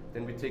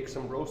 Then we take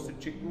some roasted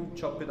chicken,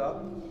 chop it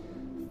up,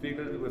 fill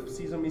it with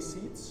sesame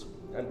seeds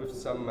and with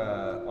some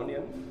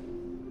onion.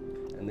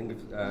 And then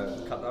we've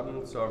cut up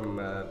some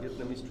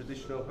Vietnamese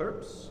traditional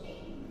herbs.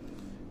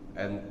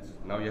 And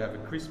now you have a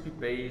crispy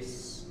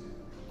base,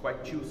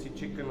 quite juicy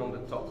chicken on the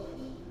top.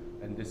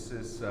 And this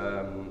is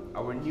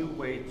our new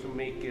way to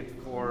make it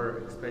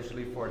for,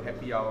 especially for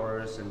happy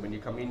hours, and when you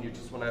come in you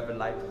just want to have a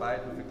light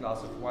bite with a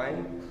glass of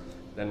wine,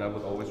 then I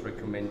would always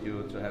recommend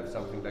you to have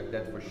something like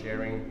that for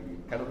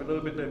sharing, kind of a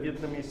little bit the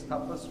Vietnamese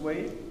tapas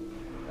way.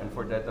 And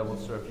for that I will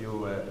serve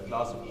you a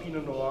glass of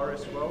Pinot Noir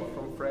as well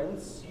from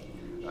France,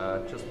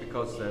 just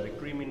because the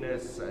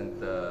creaminess and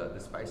the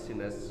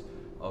spiciness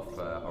of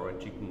our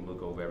chicken will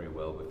go very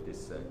well with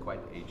this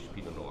quite aged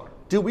Pinot Noir.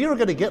 Dude, we are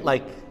gonna get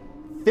like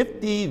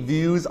 50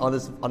 views on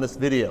this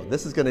video.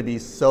 This is gonna be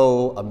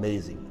so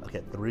amazing.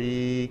 Okay,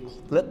 3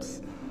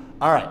 clips.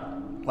 All right,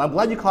 well, I'm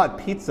glad you call it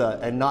pizza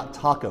and not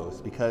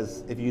tacos,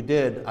 because if you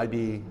did, I'd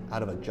be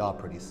out of a job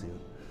pretty soon.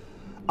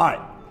 All right,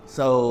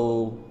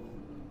 so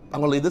I'm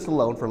gonna leave this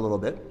alone for a little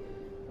bit.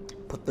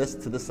 Put this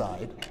to the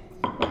side.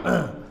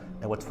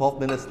 And with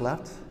 12 minutes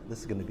left, this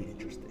is gonna be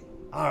interesting.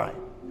 All right.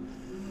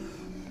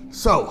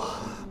 So,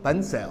 bánh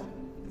xèo.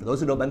 For those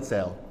who know bánh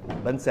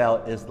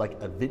xèo is like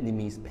a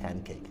Vietnamese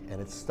pancake, and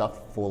it's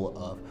stuffed full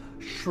of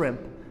shrimp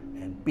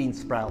and bean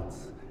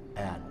sprouts.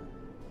 And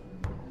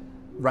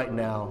right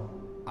now,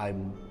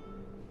 I'm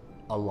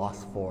a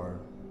loss for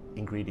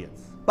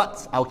ingredients,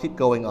 but I'll keep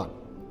going on.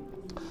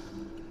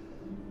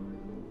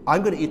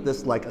 I'm gonna eat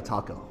this like a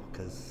taco,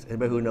 because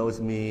anybody who knows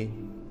me,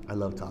 I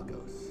love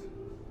tacos.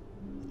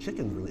 The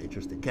chicken's really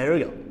interesting. Okay, here we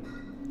go.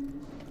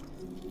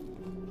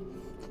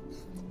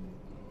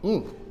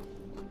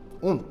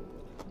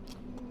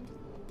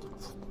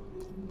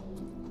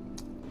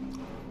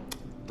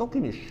 Don't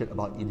give me shit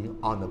about eating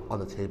on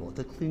the table. It's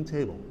a clean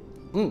table.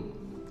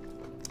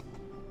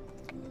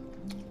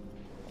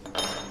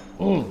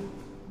 Bánh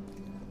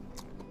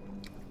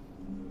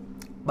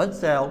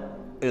xèo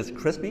is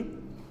crispy.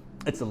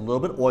 It's a little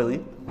bit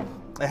oily.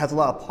 It has a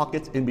lot of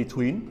pockets in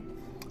between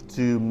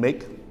to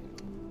make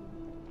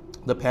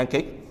the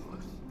pancake.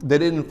 They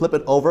didn't flip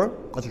it over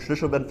as a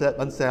traditional bánh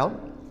xèo.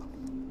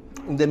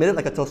 They made it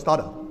like a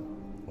tostada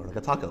or like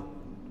a taco.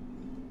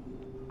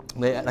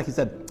 They, like you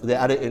said, they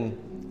added in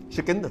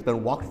chicken that's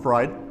been wok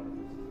fried,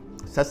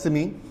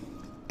 sesame,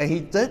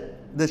 and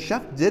the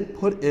chef did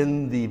put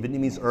in the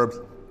Vietnamese herbs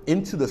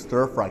into the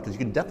stir fry because you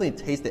can definitely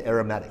taste the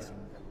aromatics.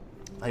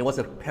 He wants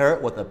to pair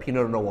it with a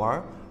Pinot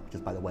Noir, which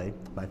is, by the way,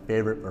 my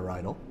favorite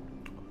varietal.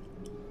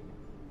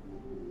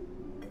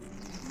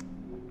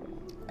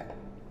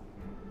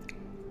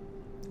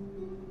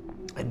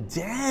 And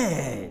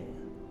dang,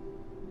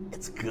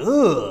 it's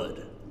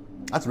good.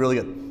 That's really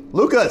good.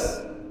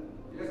 Lucas,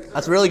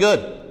 that's really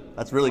good.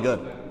 That's really good.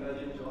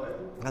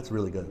 That's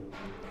really good.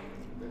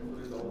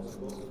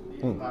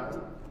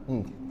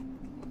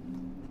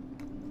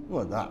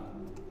 Look at that.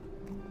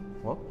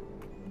 What?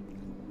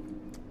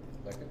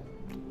 Like it?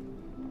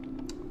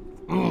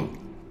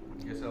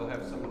 Guess I'll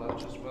have some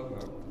lunch as well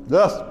now.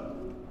 Yes.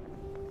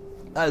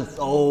 That is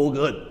so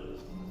good.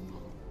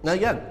 Now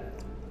again,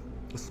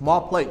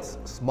 small plates,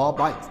 small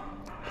bites,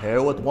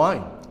 pair with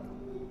wine.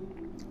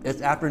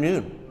 It's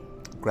afternoon.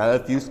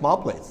 Grab a few small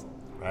plates,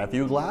 grab a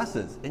few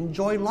glasses,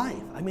 enjoy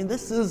life. I mean,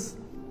 this is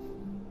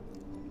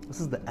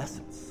the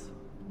essence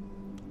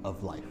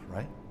of life,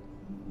 right?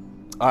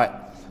 All right,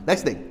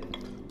 next thing,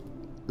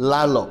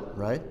 lalo,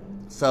 right?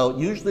 So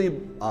usually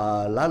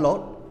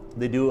lalo,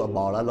 they do a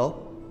bò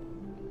lalo,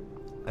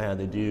 and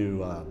they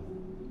do,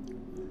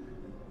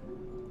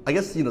 I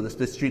guess, you know,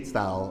 the street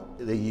style,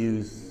 they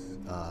use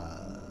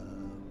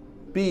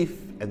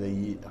beef, and they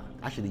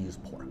use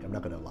pork. I'm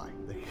not gonna lie.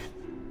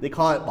 They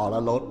call it bò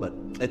lalo, but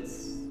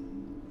it's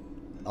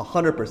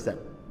 100%.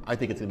 I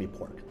think it's gonna be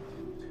pork.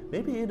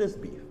 Maybe it is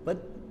beef, but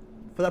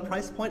for that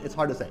price point, it's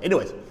hard to say.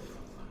 Anyways,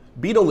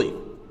 betel leaf.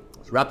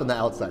 It's wrapped on the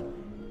outside,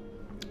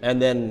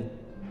 and then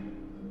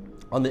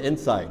on the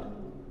inside,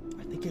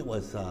 I think it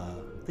was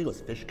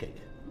fish cake.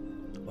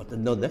 But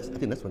no, I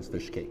think this one's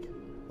fish cake.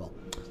 Well,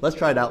 let's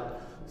try it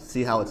out.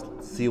 See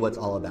what it's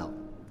all about.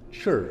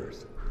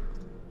 Cheers.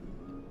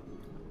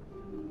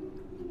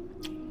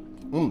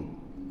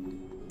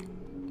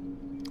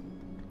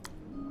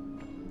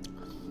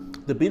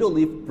 The betel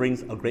leaf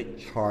brings a great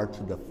char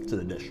to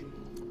the dish,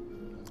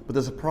 but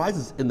the surprise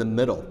is in the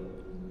middle.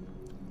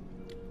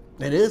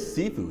 It is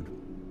seafood,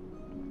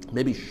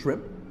 maybe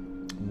shrimp,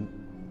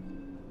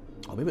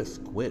 or maybe a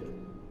squid.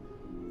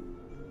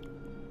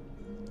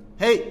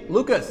 Hey,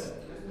 Lucas,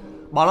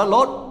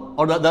 balalot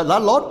or that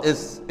lot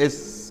is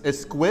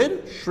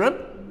squid, shrimp?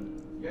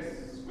 Yes,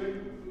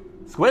 squid.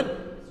 Squid?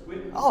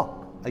 Squid.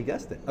 Oh, I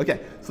guessed it. Okay,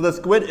 so the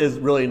squid is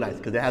really nice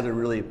because it has a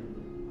really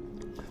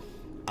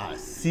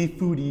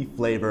seafoody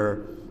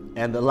flavor,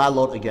 and the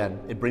lalot, again,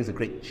 it brings a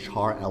great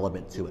char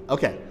element to it.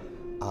 Okay,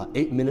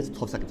 8 minutes,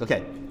 12 seconds.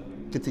 Okay,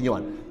 continue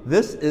on.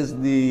 This is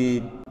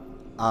the,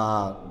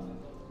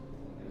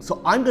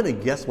 so I'm gonna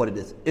guess what it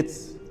is. It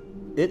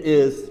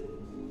is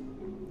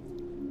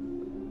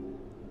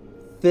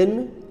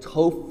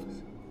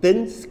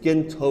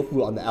thin-skinned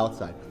tofu on the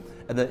outside,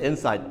 and then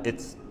inside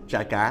it's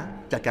jaka.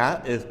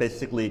 Jaka is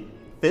basically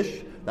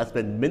fish that's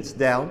been minced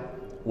down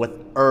with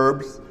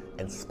herbs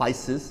and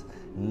spices,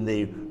 and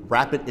they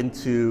wrap it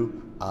into,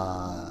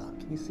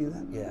 can you see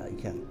that? Yeah, you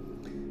can.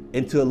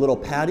 Into a little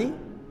patty,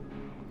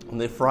 and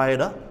they fry it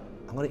up.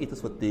 I'm gonna eat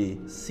this with the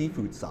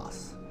seafood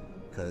sauce,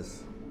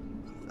 because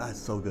that's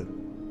so good.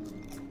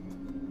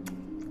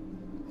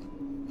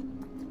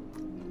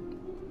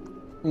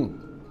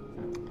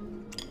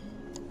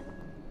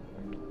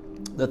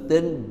 The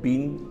thin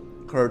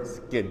bean curd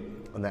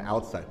skin on the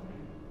outside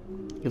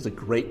gives a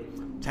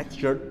great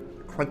texture,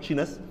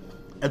 crunchiness,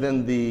 and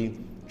then the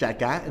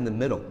jaka in the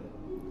middle.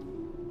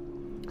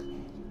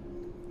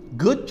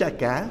 Good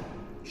jaka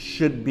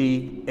should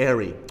be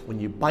airy. When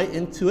you bite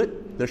into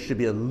it, there should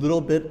be a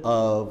little bit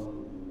of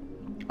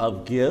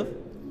give,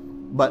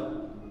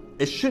 but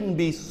it shouldn't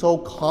be so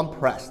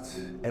compressed.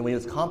 And when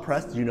it's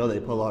compressed, you know they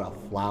put a lot of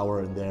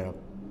flour in there, a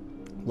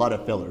lot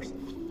of fillers.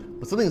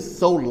 But something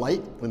so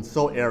light and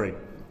so airy,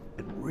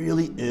 it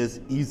really is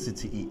easy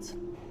to eat.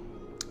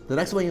 The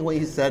next one what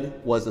he said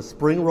was a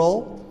spring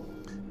roll.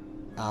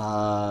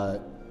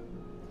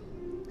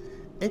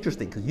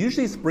 Interesting, because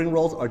usually spring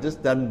rolls are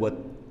just done with,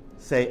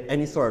 say,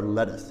 any sort of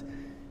lettuce.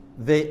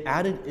 They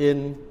added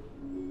in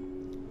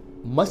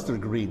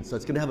mustard green, so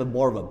it's gonna have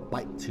more of a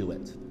bite to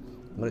it.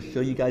 I'm gonna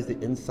show you guys the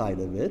inside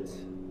of it,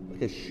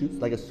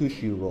 like a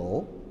sushi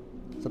roll.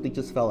 Something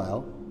just fell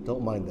out,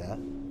 don't mind that.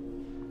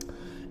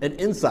 And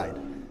inside,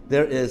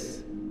 there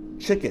is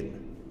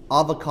chicken,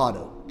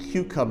 avocado,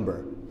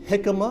 cucumber,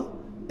 jicama,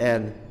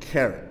 and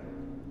carrot.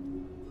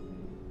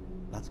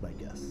 That's my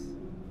guess.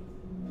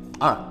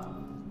 All right,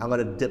 I'm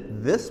gonna dip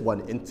this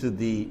one into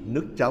the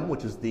nuc jam,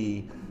 which is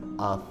the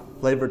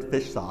flavored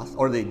fish sauce,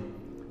 or the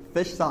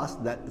fish sauce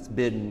that's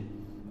been,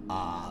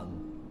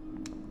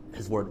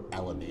 his word,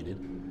 elevated.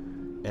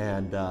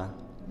 And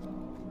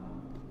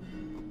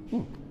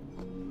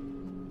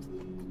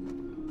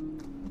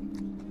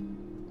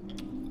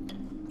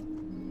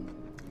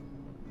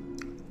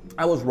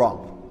I was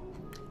wrong.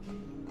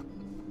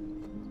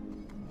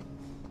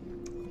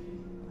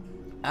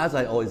 As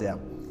I always am.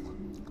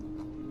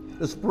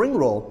 The spring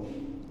roll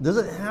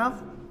doesn't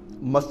have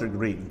mustard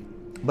green,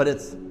 but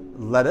it's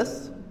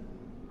lettuce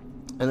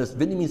and there's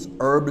Vietnamese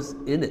herbs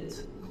in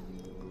it.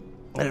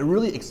 And it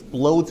really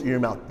explodes in your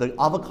mouth. The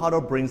avocado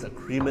brings a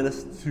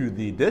creaminess to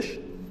the dish.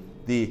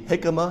 The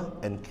jicama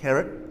and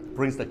carrot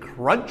brings the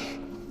crunch.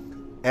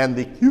 And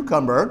the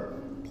cucumber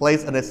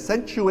plays an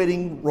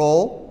accentuating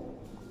role.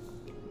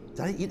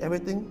 Did I eat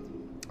everything?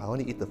 I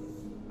want to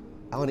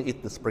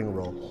eat the spring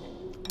roll.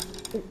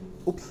 Oh,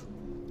 oops.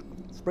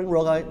 Spring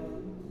roll, guy.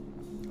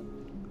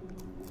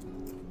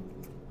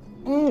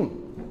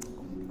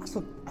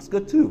 That's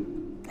good too.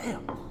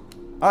 Damn.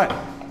 All right,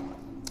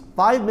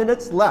 5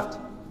 minutes left,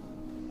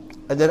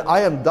 and then I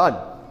am done.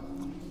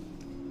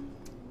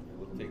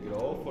 We'll take it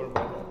all for a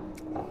minute.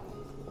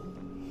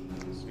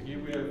 So here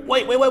we have.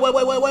 Wait.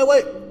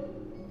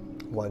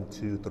 1,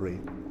 2, 3.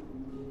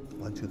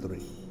 1, 2, 3.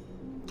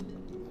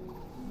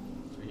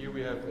 So here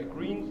we have a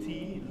green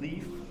tea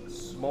leaf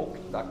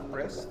smoked duck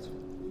breast.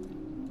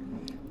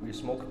 We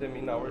smoke them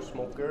in our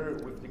smoker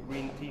with the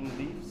green tea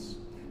leaves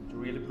to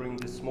really bring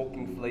the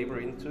smoking flavor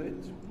into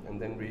it, and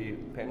then we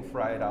pan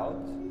fry it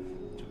out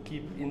to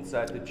keep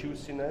inside the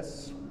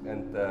juiciness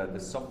and the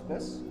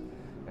softness,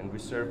 and we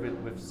serve it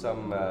with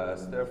some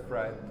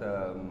stir-fried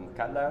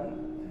Laang,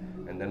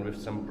 and then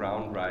with some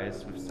brown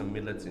rice with some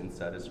millets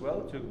inside as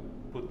well to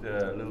put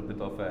a little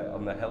bit of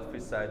on the healthy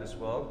side as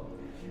well,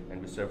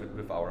 and we serve it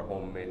with our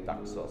homemade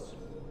duck sauce.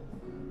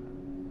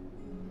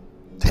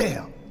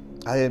 Damn,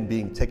 I am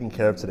being taken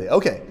care of today.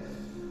 Okay,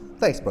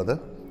 thanks, brother.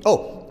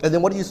 Oh, and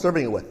then what are you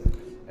serving it with?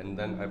 And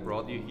then I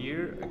brought you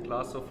here a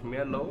glass of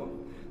Merlot.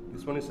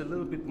 This one is a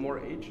little bit more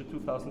aged, a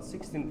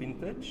 2016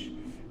 vintage,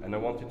 and I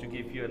wanted to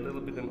give you a little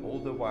bit an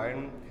older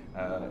wine.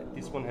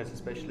 This one has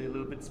especially a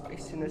little bit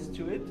spiciness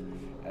to it,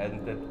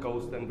 and that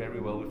goes then very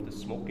well with the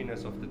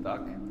smokiness of the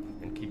duck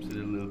and keeps it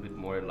a little bit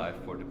more alive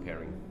for the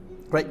pairing.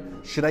 Great.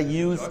 Should I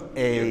use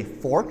a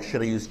fork?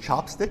 Should I use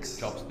chopsticks?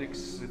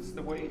 Chopsticks, it's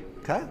the way.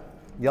 Okay.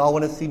 Y'all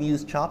want to see me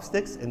use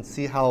chopsticks and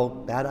see how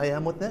bad I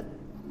am with it?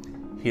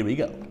 Here we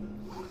go.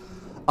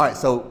 All right,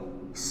 so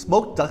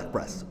smoked duck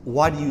breast.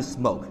 Why do you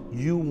smoke?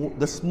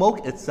 The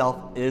smoke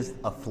itself is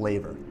a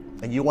flavor,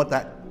 and you want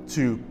that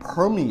to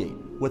permeate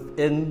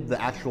within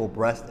the actual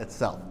breast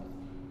itself.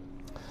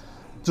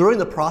 During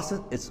the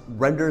process, it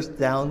renders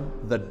down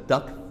the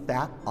duck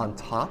fat on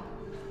top,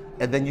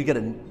 and then you get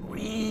a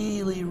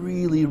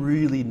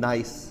really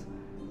nice,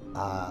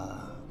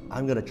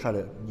 I'm gonna try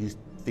to use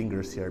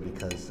fingers here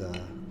because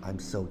I'm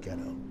so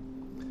ghetto.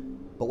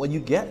 But what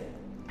you get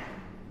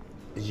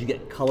is you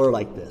get color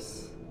like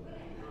this,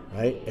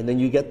 right? And then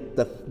you get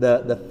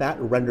the fat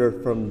render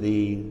from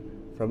the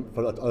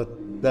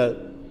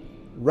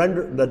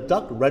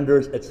duck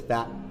renders its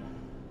fat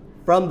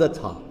from the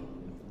top,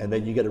 and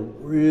then you get a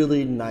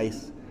really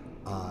nice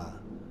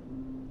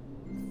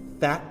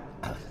fat.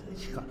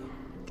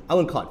 I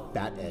wouldn't call it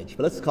fat edge,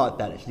 but let's call it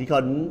fat edge. You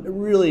got a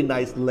really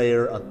nice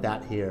layer of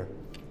fat here,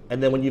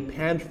 and then when you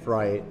pan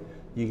fry it,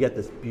 you get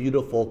this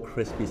beautiful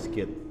crispy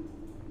skin.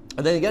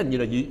 And then again,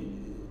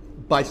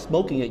 by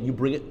smoking it, you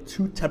bring it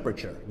to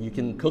temperature. You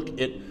can cook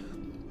it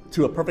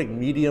to a perfect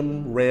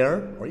medium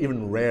rare or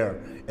even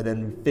rare, and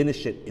then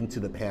finish it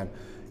into the pan.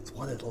 It's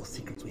one of the little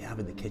secrets we have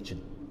in the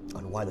kitchen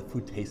on why the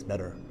food tastes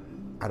better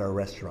at our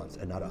restaurants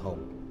and not at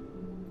home.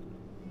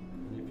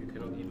 If you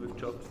cannot eat with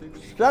chopsticks.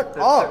 Shut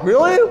up,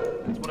 really?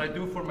 That's what I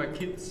do for my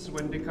kids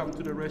when they come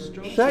to the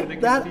restaurant.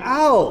 Check that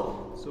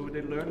out. So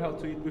they learn how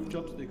to eat with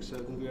chopsticks,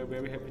 and we are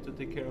very happy to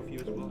take care of you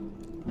as well.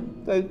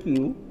 Thank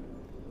you.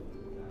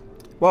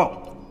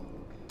 Well,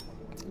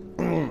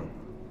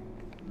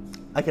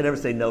 I can never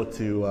say no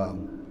to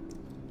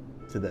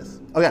this.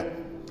 Okay.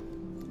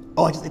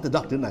 Oh, I just ate the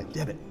duck, didn't I?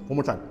 Damn it. One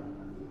more time.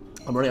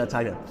 I'm running out of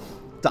time here.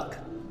 Duck.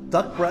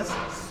 Duck breast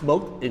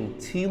smoked in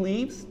tea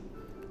leaves,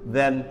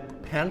 then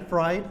pan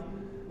fried,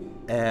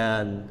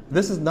 and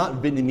this is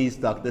not Vietnamese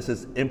duck, this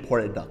is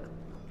imported duck.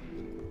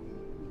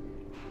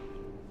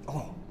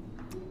 Oh,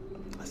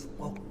 the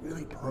smoke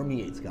really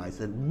permeates, guys.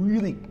 It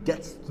really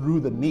gets through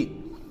the meat.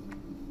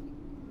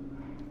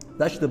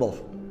 Vegetables.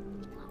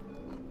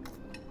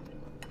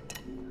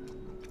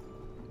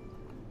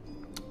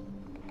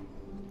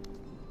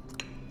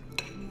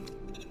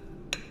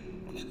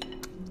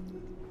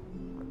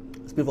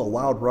 It's beautiful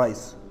wild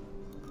rice.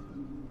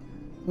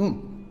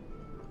 And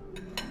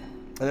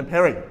then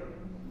pairing,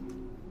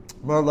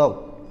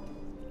 Merlot.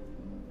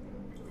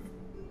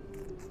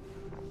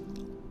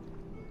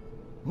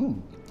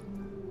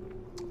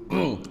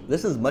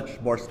 This is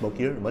much more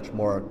smokier, much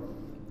more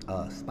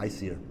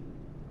spicier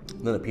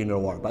than a Pinot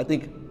Noir. But I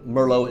think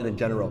Merlot in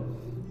general,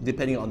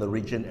 depending on the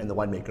region and the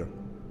winemaker,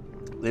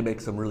 they make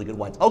some really good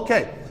wines.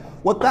 Okay,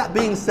 with that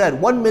being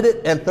said, 1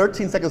 minute and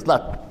 13 seconds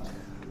left.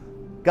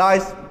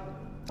 Guys,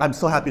 I'm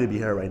so happy to be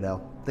here right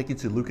now. Thank you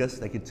to Lucas,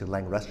 thank you to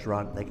Laang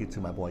Restaurant, thank you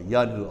to my boy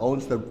Yun who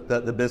owns the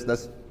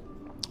business.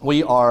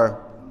 We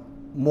are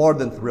more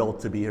than thrilled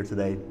to be here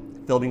today,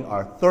 filming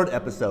our 3rd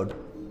episode.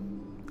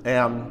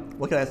 And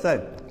what can I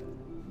say?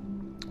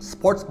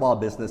 Support small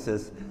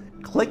businesses.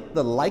 Click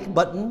the like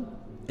button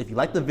if you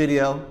like the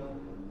video.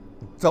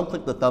 Don't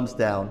click the thumbs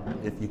down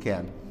if you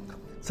can.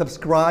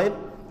 Subscribe.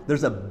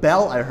 There's a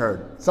bell I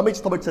heard. Somebody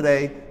told me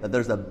today that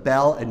there's a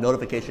bell and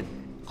notification.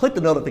 Click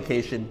the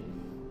notification.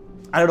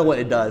 I don't know what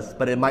it does,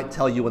 but it might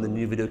tell you when the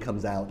new video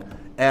comes out.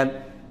 And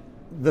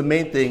the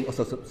main thing,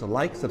 so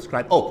like,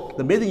 subscribe. Oh,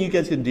 the main thing you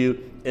guys can do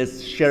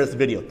is share this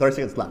video. 30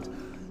 seconds left.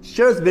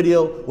 Share this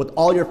video with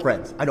all your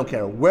friends. I don't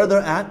care where they're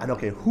at, I don't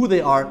care who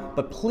they are,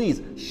 but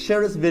please share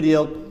this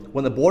video.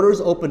 When the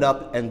borders open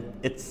up and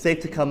it's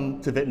safe to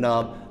come to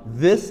Vietnam,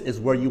 this is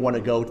where you want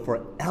to go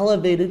for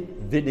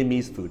elevated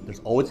Vietnamese food. There's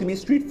always going to be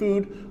street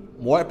food,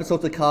 more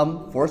episodes to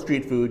come for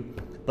street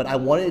food, but I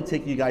wanted to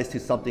take you guys to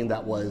something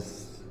that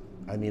was,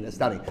 I mean,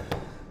 astounding.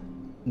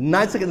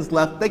 9 seconds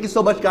left. Thank you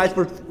so much, guys,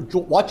 for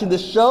watching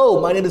this show.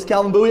 My name is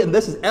Calvin Bowie, and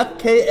this is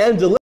FKN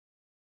Delicious.